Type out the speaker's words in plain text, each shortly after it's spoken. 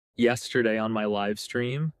Yesterday on my live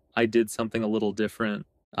stream, I did something a little different.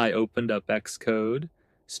 I opened up Xcode,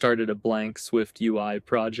 started a blank SwiftUI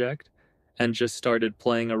project, and just started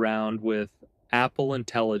playing around with Apple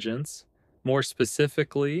Intelligence, more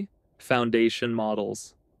specifically, foundation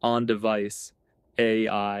models on device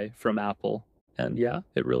AI from Apple. And yeah,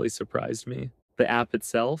 it really surprised me. The app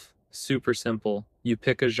itself, super simple. You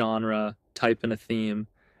pick a genre, type in a theme,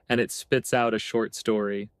 and it spits out a short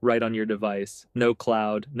story right on your device. No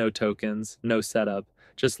cloud, no tokens, no setup,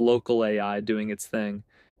 just local AI doing its thing.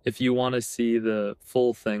 If you want to see the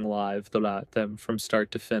full thing live, them from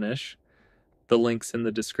start to finish, the link's in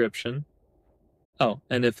the description. Oh,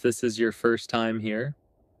 and if this is your first time here,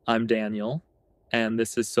 I'm Daniel, and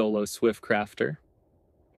this is Solo Swift Crafter.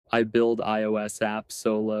 I build iOS apps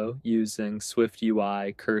solo using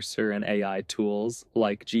SwiftUI, Cursor, and AI tools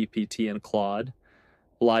like GPT and Claude,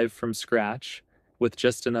 live from scratch, with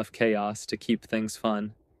just enough chaos to keep things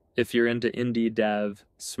fun. If you're into indie dev,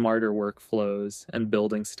 smarter workflows, and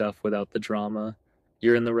building stuff without the drama,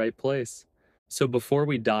 you're in the right place. So before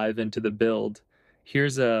we dive into the build,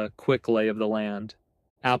 here's a quick lay of the land.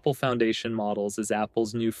 Apple FoundationModels is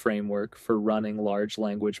Apple's new framework for running large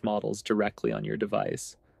language models directly on your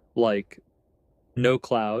device. Like, no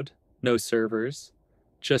cloud, no servers,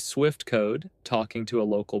 just Swift code talking to a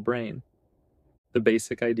local brain. The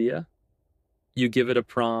basic idea? You give it a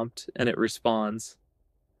prompt and it responds.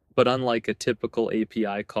 But unlike a typical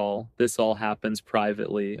API call, this all happens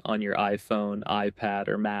privately on your iPhone, iPad,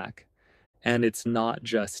 or Mac. And it's not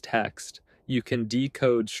just text. You can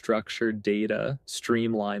decode structured data,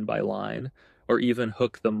 stream line by line, or even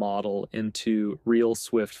hook the model into real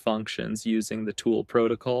Swift functions using the tool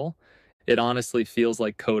protocol. It honestly feels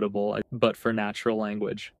like Codable, but for natural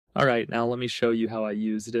language. All right, now let me show you how I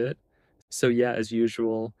used it. So yeah, as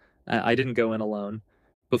usual, I didn't go in alone.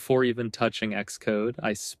 Before even touching Xcode,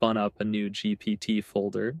 I spun up a new GPT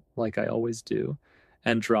folder, like I always do,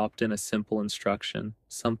 and dropped in a simple instruction,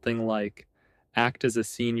 something like, act as a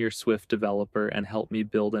senior Swift developer and help me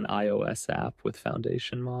build an iOS app with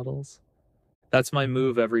foundation models. That's my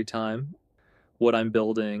move every time, what I'm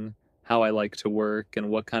building, how I like to work, and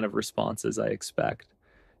what kind of responses I expect.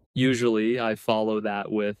 Usually, I follow that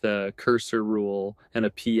with a cursor rule and a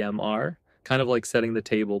PMR, kind of like setting the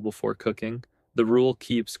table before cooking. The rule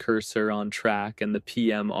keeps cursor on track and the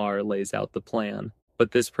PMR lays out the plan.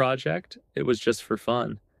 But this project, it was just for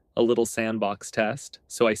fun, a little sandbox test.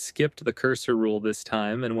 So I skipped the cursor rule this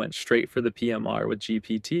time and went straight for the PMR with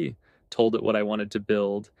GPT, told it what I wanted to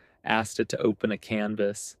build, asked it to open a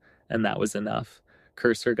canvas, and that was enough.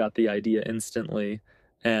 Cursor got the idea instantly,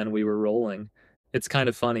 and we were rolling. It's kind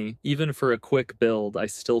of funny. Even for a quick build, I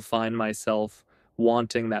still find myself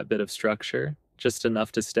wanting that bit of structure, just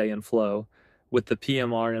enough to stay in flow. With the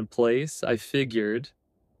PMR in place, I figured,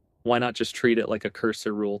 why not just treat it like a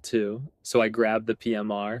cursor rule too? So I grabbed the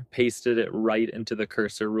PMR, pasted it right into the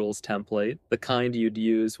cursor rules template, the kind you'd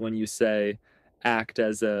use when you say, act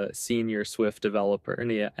as a senior Swift developer,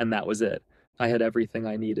 and that was it. I had everything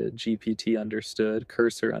I needed. GPT understood,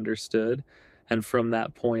 cursor understood, and from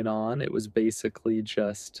that point on, it was basically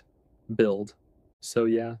just build. So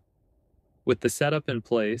yeah, with the setup in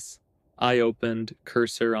place, I opened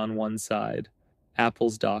Cursor on one side,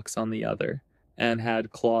 Apple's Docs on the other, and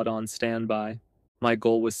had Claude on standby. My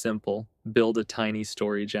goal was simple: build a tiny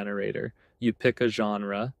story generator. You pick a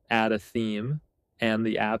genre, add a theme, and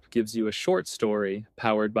the app gives you a short story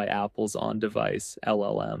powered by Apple's on-device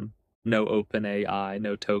LLM. No OpenAI,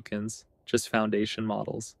 no tokens, just foundation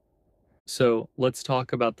models. So let's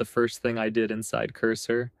talk about the first thing I did inside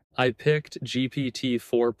Cursor. I picked GPT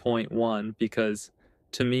 4.1 because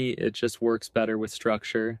to me it just works better with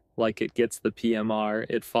structure. Like, it gets the PMR,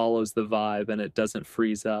 it follows the vibe, and it doesn't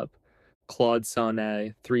freeze up. Claude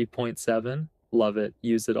Sonnet 3.7, love it,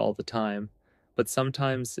 use it all the time. But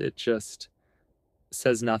sometimes it just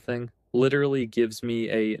says nothing, literally gives me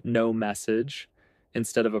a no message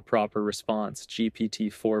instead of a proper response.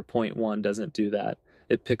 GPT 4.1 doesn't do that.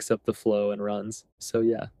 It picks up the flow and runs. So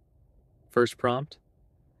yeah, first prompt,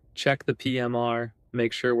 check the PMR,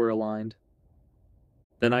 make sure we're aligned.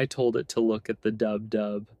 Then I told it to look at the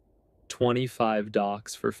dub 25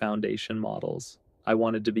 docs for foundation models. I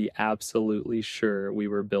wanted to be absolutely sure we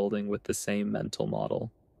were building with the same mental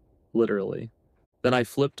model, literally. Then I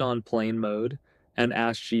flipped on plain mode and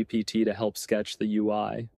asked GPT to help sketch the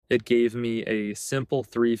UI. It gave me a simple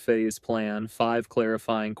 3-phase plan, 5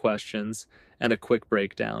 clarifying questions, and a quick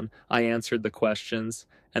breakdown. I answered the questions,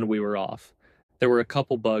 and we were off. There were a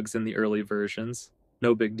couple bugs in the early versions.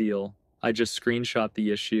 No big deal. I just screenshot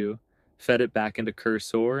the issue, fed it back into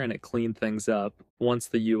Cursor, and it cleaned things up. Once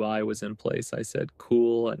the UI was in place, I said,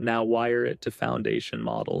 cool, now wire it to foundation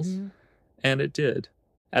models. And it did.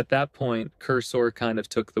 At that point, Cursor kind of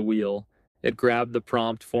took the wheel. It grabbed the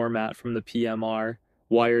prompt format from the PMR,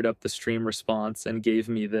 wired up the stream response, and gave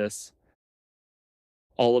me this.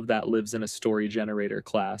 All of that lives in a story generator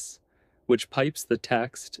class, which pipes the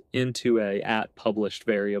text into a @published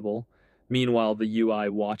variable. Meanwhile, the UI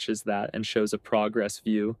watches that and shows a progress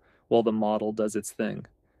view while the model does its thing.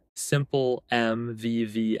 Simple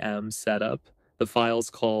MVVM setup. The file's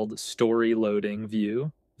called story loading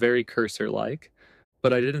view, very Cursor-like.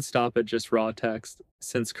 But I didn't stop at just raw text.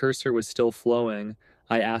 Since Cursor was still flowing,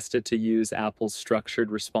 I asked it to use Apple's structured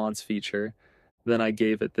response feature. Then I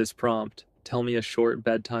gave it this prompt: tell me a short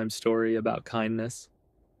bedtime story about kindness.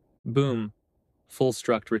 Boom. Full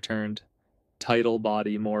struct returned. Title,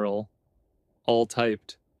 body, moral. All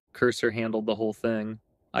typed. Cursor handled the whole thing.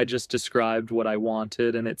 I just described what I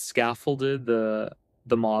wanted, and it scaffolded the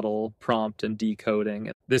model prompt and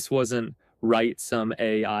decoding. This wasn't write some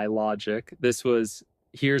AI logic. This was,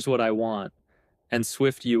 here's what I want. And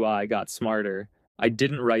SwiftUI got smarter. I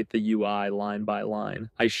didn't write the UI line by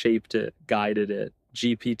line. I shaped it, guided it.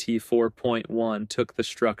 GPT 4.1 took the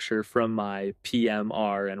structure from my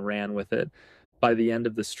PMR and ran with it. By the end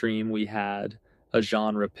of the stream, we had a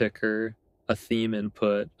genre picker, a theme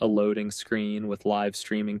input, a loading screen with live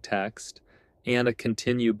streaming text, and a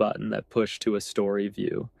continue button that pushed to a story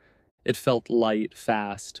view. It felt light,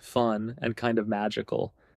 fast, fun, and kind of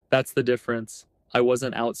magical. That's the difference. I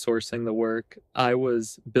wasn't outsourcing the work. I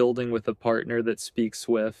was building with a partner that speaks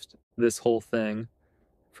Swift. This whole thing,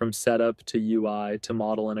 from setup to UI to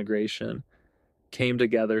model integration, came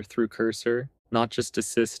together through Cursor, not just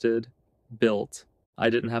assisted, built. I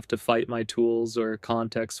didn't have to fight my tools or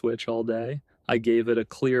context switch all day. I gave it a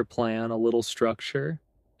clear plan, a little structure,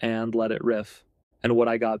 and let it riff. And what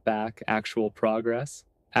I got back, actual progress,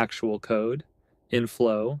 actual code, in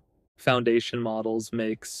flow. Foundation models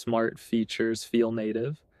make smart features feel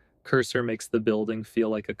native. Cursor makes the building feel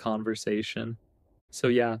like a conversation. So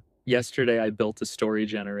yeah, yesterday I built a story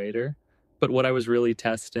generator, but what I was really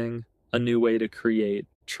testing, a new way to create.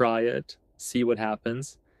 Try it, see what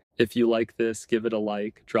happens. If you like this, give it a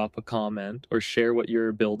like, drop a comment, or share what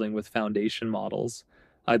you're building with foundation models.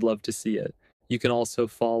 I'd love to see it. You can also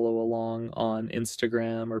follow along on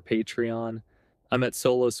Instagram or Patreon. I'm at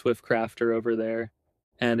Solo Swift Crafter over there.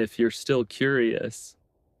 And if you're still curious,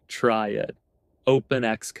 try it. Open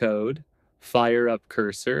Xcode, fire up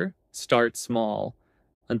Cursor, start small.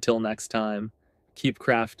 Until next time, keep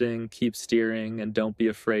crafting, keep steering, and don't be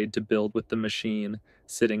afraid to build with the machine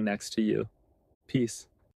sitting next to you. Peace.